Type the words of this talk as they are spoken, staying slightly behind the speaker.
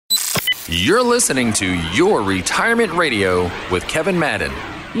You're listening to Your Retirement Radio with Kevin Madden.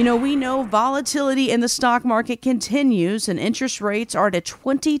 You know, we know volatility in the stock market continues and interest rates are at a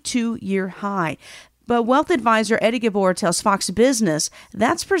 22-year high. But wealth advisor Eddie Gabor tells Fox Business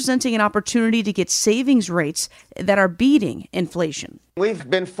that's presenting an opportunity to get savings rates that are beating inflation. We've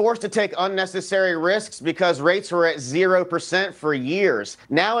been forced to take unnecessary risks because rates were at 0% for years.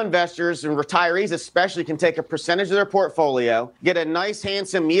 Now investors and retirees especially can take a percentage of their portfolio, get a nice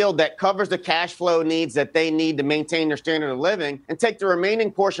handsome yield that covers the cash flow needs that they need to maintain their standard of living, and take the remaining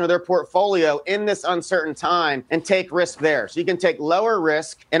portion of their portfolio in this uncertain time and take risk there. So you can take lower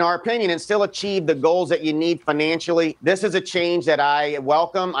risk, in our opinion, and still achieve the goals that you need financially. This is a change that I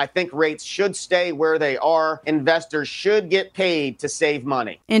welcome. I think rates should stay where they are. Investors should get paid to save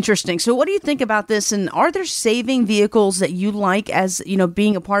money. Interesting. So what do you think about this? And are there saving vehicles that you like as, you know,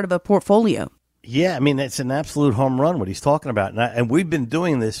 being a part of a portfolio? Yeah, I mean, it's an absolute home run what he's talking about. And we've been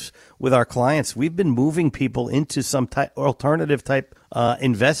doing this with our clients. We've been moving people into some alternative type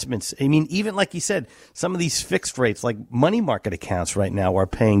investments. I mean, even like he said, some of these fixed rates, like money market accounts right now are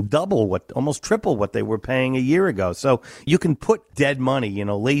paying almost triple what they were paying a year ago. So you can put dead money, you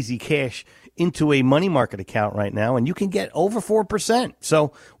know, lazy cash into a money market account right now, and you can get over 4%.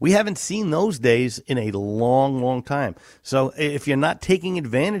 So we haven't seen those days in a long, long time. So if you're not taking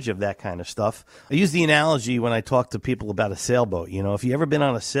advantage of that kind of stuff, I use the analogy when I talk to people about a sailboat. You know, if you've ever been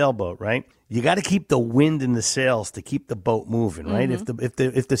on a sailboat, right? You got to keep the wind in the sails to keep the boat moving, right? Mm-hmm. If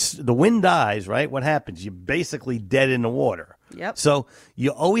the wind dies, right, what happens? You're basically dead in the water. Yep. So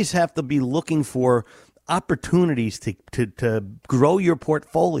you always have to be looking for opportunities to grow your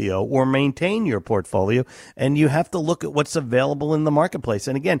portfolio or maintain your portfolio, and you have to look at what's available in the marketplace.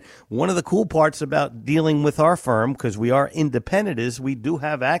 And again, one of the cool parts about dealing with our firm, because we are independent, is we do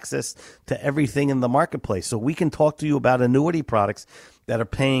have access to everything in the marketplace. So we can talk to you about annuity products that are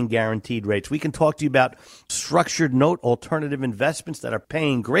paying guaranteed rates. We can talk to you about structured note alternative investments that are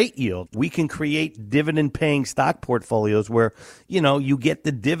paying great yield. We can create dividend paying stock portfolios where, you know, you get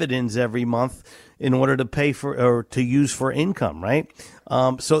the dividends every month in order to pay for or to use for income, right?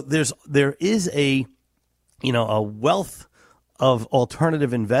 So there is a wealth of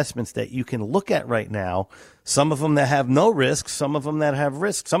alternative investments that you can look at right now. Some of them that have no risk, some of them that have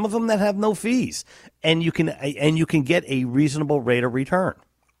risk, some of them that have no fees, and you can get a reasonable rate of return.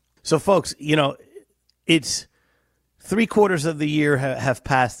 So, folks, you know, it's 3/4 of the year have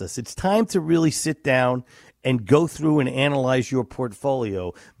passed us. It's time to really sit down and go through and analyze your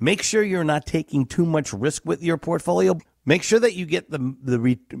portfolio. Make sure you're not taking too much risk with your portfolio. Make sure that you get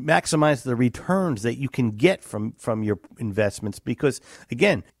maximize the returns that you can get from your investments, because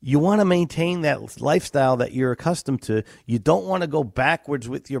again, you want to maintain that lifestyle that you're accustomed to. You don't want to go backwards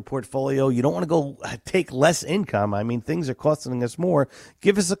with your portfolio. You don't want to go take less income. I mean, things are costing us more.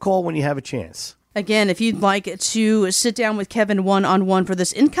 Give us a call when you have a chance. Again, if you'd like to sit down with Kevin one-on-one for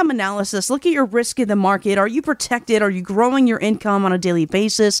this income analysis, look at your risk in the market. Are you protected? Are you growing your income on a daily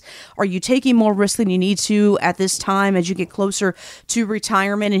basis? Are you taking more risk than you need to at this time as you get closer to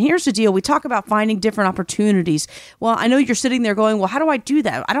retirement? And here's the deal. We talk about finding different opportunities. Well, I know you're sitting there going, well, how do I do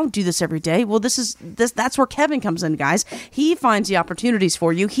that? I don't do this every day. Well, that's where Kevin comes in, guys. He finds the opportunities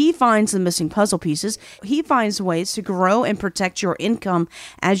for you. He finds the missing puzzle pieces. He finds ways to grow and protect your income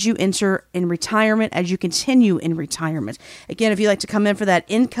as you enter in retirement, as you continue in retirement. Again, if you'd like to come in for that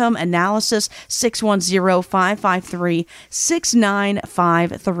income analysis,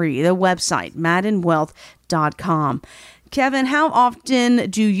 610-553-6953. The website, maddenwealth.com. Kevin, how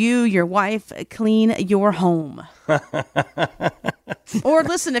often do you, your wife, clean your home? Or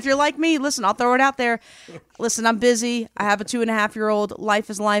listen, if you're like me, listen, I'll throw it out there. Listen, I'm busy. I have a 2.5-year-old.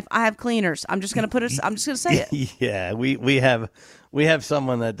 Life is life. I have cleaners. I'm just going to say it. Yeah, we have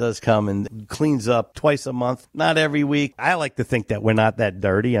someone that does come and cleans up twice a month, not every week. I like to think that we're not that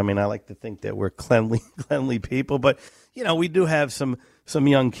dirty. I mean, I like to think that we're cleanly people, but you know, we do have some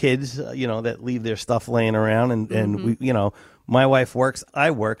young kids, that leave their stuff laying around, and we, my wife works,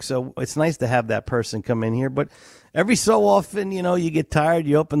 I work, so it's nice to have that person come in here. But every so often, you get tired,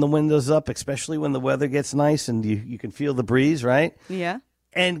 you open the windows up, especially when the weather gets nice and you can feel the breeze, right? Yeah.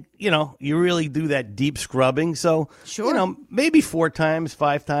 And, you really do that deep scrubbing. So, sure. Maybe 4 times,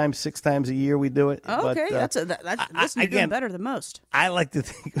 5 times, 6 times a year we do it. Oh, okay, but, listen, you're doing better than most. I like to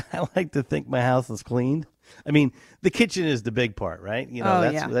think my house is cleaned. I mean, the kitchen is the big part, right?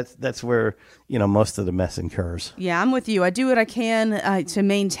 That's where, most of the mess occurs. Yeah, I'm with you. I do what I can to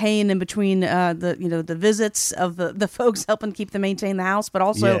maintain in between the visits of the folks helping keep maintain the house, but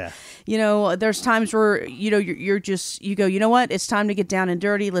also, there's times where you go, you know what? It's time to get down and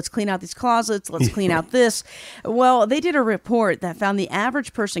dirty. Let's clean out these closets. Let's clean out this. Well, they did a report that found the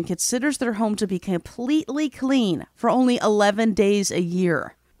average person considers their home to be completely clean for only 11 days a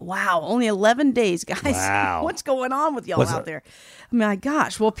year. Wow, only 11 days, guys. Wow. What's going on with y'all out there? My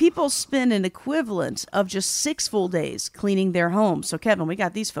gosh. Well, people spend an equivalent of just 6 full days cleaning their home. So, Kevin, we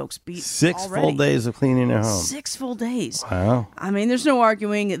got these folks beat 6 already. full days of cleaning their home. 6 full days. Wow. I mean, there's no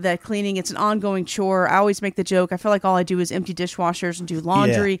arguing that cleaning, it's an ongoing chore. I always make the joke, I feel like all I do is empty dishwashers and do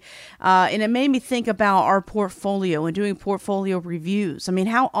laundry. Yeah. And it made me think about our portfolio and doing portfolio reviews. I mean,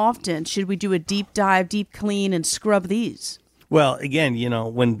 how often should we do a deep dive, deep clean, and scrub these? Well, again,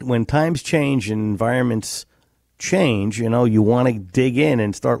 when times change and environments change, you want to dig in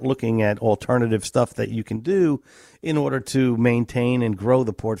and start looking at alternative stuff that you can do in order to maintain and grow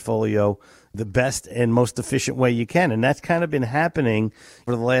the portfolio the best and most efficient way you can. And that's kind of been happening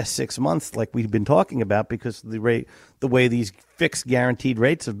for the last 6 months, like we've been talking about, because of the way these fixed guaranteed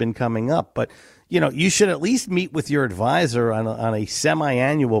rates have been coming up. But you should at least meet with your advisor on a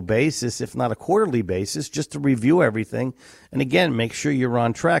semi-annual basis, if not a quarterly basis, just to review everything. And again, make sure you're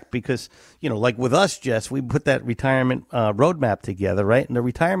on track because, like with us, Jess, we put that retirement roadmap together, right? And the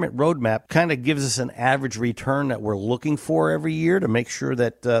retirement roadmap kind of gives us an average return that we're looking for every year to make sure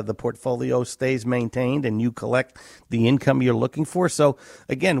that the portfolio stays maintained and you collect the income you're looking for. So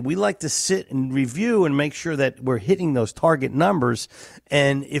again, we like to sit and review and make sure that we're hitting those target numbers.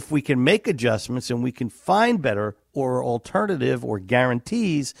 And if we can make adjustments and we can find better or alternative or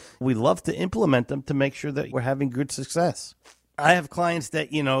guarantees, we love to implement them to make sure that we're having good success. I have clients that,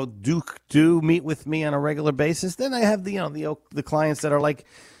 do meet with me on a regular basis. Then I have the clients that are like,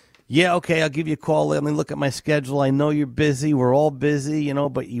 yeah, okay, I'll give you a call. Let me look at my schedule. I know you're busy. We're all busy,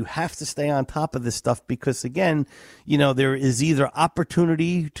 but you have to stay on top of this stuff because, again, there is either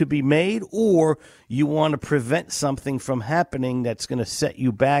opportunity to be made or you want to prevent something from happening that's going to set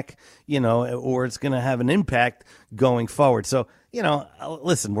you back, or it's going to have an impact going forward. So,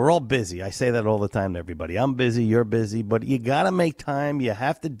 listen, we're all busy. I say that all the time to everybody. I'm busy, you're busy, but you got to make time. You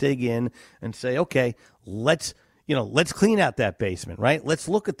have to dig in and say, okay, let's clean out that basement, right? Let's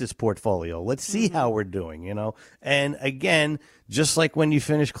look at this portfolio. Let's see how we're doing, And again, just like when you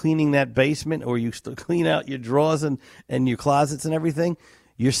finish cleaning that basement or you clean out your drawers and your closets and everything,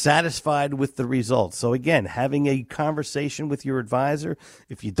 you're satisfied with the results. So again, having a conversation with your advisor.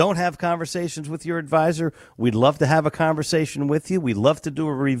 If you don't have conversations with your advisor, we'd love to have a conversation with you. We'd love to do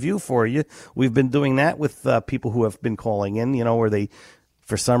a review for you. We've been doing that with people who have been calling in, where they,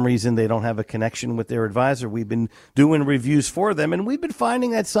 for some reason, they don't have a connection with their advisor. We've been doing reviews for them, and we've been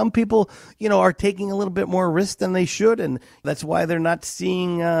finding that some people, are taking a little bit more risk than they should, and that's why they're not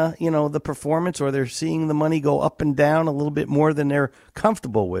seeing, the performance, or they're seeing the money go up and down a little bit more than they're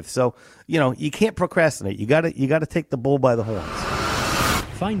comfortable with. So, you can't procrastinate. You got to take the bull by the horns.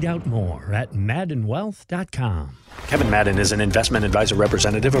 Find out more at MaddenWealth.com. Kevin Madden is an investment advisor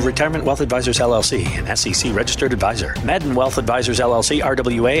representative of Retirement Wealth Advisors, LLC, an SEC registered advisor. Madden Wealth Advisors, LLC,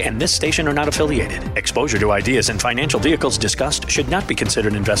 RWA, and this station are not affiliated. Exposure to ideas and financial vehicles discussed should not be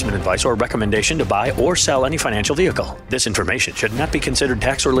considered investment advice or recommendation to buy or sell any financial vehicle. This information should not be considered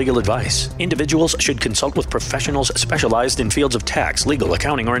tax or legal advice. Individuals should consult with professionals specialized in fields of tax, legal,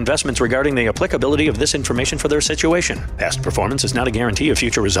 accounting, or investments regarding the applicability of this information for their situation. Past performance is not a guarantee of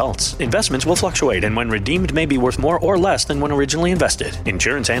future results. Investments will fluctuate and when redeemed may be worth more or less than when originally invested.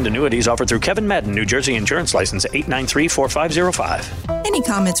 Insurance and annuities offered through Kevin Madden, New Jersey Insurance License 8934505. Any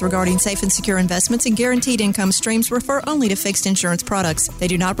comments regarding safe and secure investments and guaranteed income streams refer only to fixed insurance products. They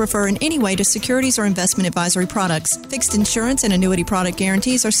do not refer in any way to securities or investment advisory products. Fixed insurance and annuity product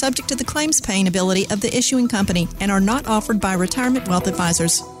guarantees are subject to the claims paying ability of the issuing company and are not offered by Retirement Wealth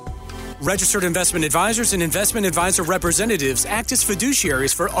Advisors. Registered investment advisors and investment advisor representatives act as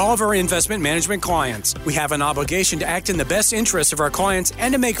fiduciaries for all of our investment management clients. We have an obligation to act in the best interest of our clients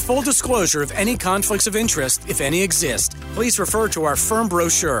and to make full disclosure of any conflicts of interest, if any exist. Please refer to our firm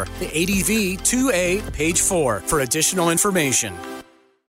brochure, the ADV 2A, page 4, for additional information.